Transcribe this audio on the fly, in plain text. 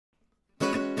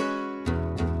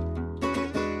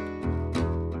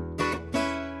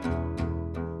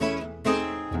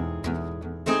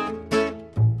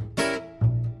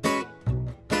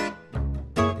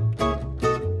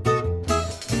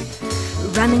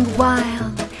Running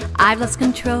wild, I've lost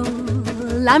control.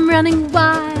 I'm running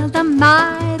wild, I'm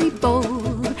mighty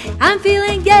bold. I'm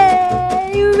feeling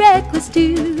gay, reckless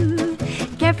too.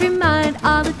 Carefree mind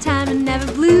all the time and never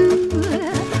blue.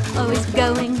 Always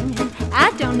going,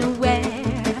 I don't know where.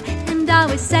 And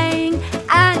always saying,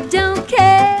 I don't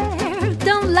care.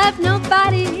 Don't love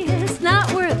nobody, it's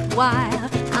not worthwhile.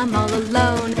 I'm all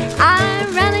alone,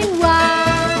 I'm running wild.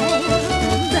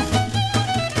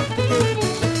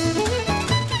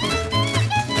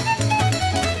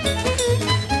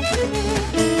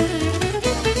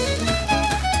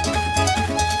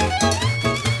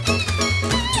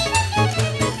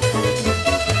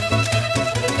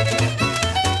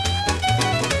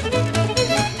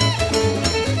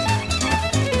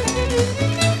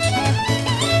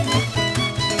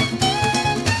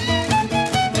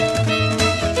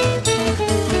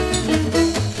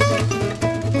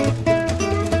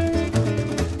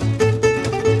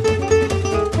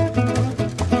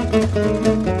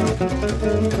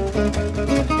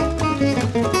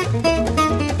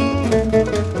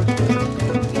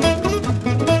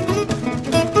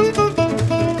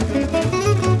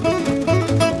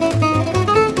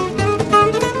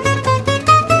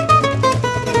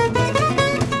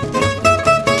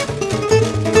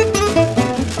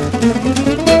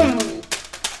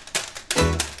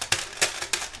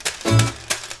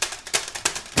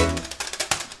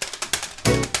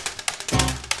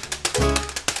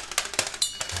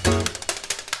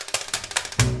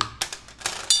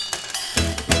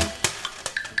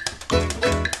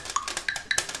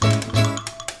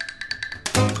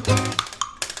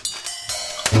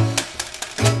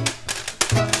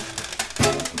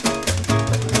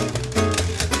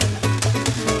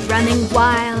 Running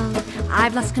wild,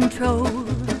 I've lost control.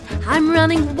 I'm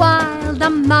running wild,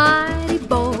 I'm mighty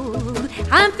bold.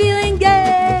 I'm feeling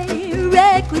gay,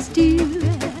 reckless too.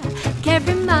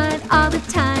 Carefree mind all the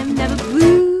time, never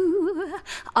blue.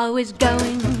 Always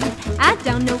going, I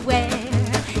don't know where.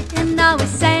 And always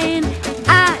saying,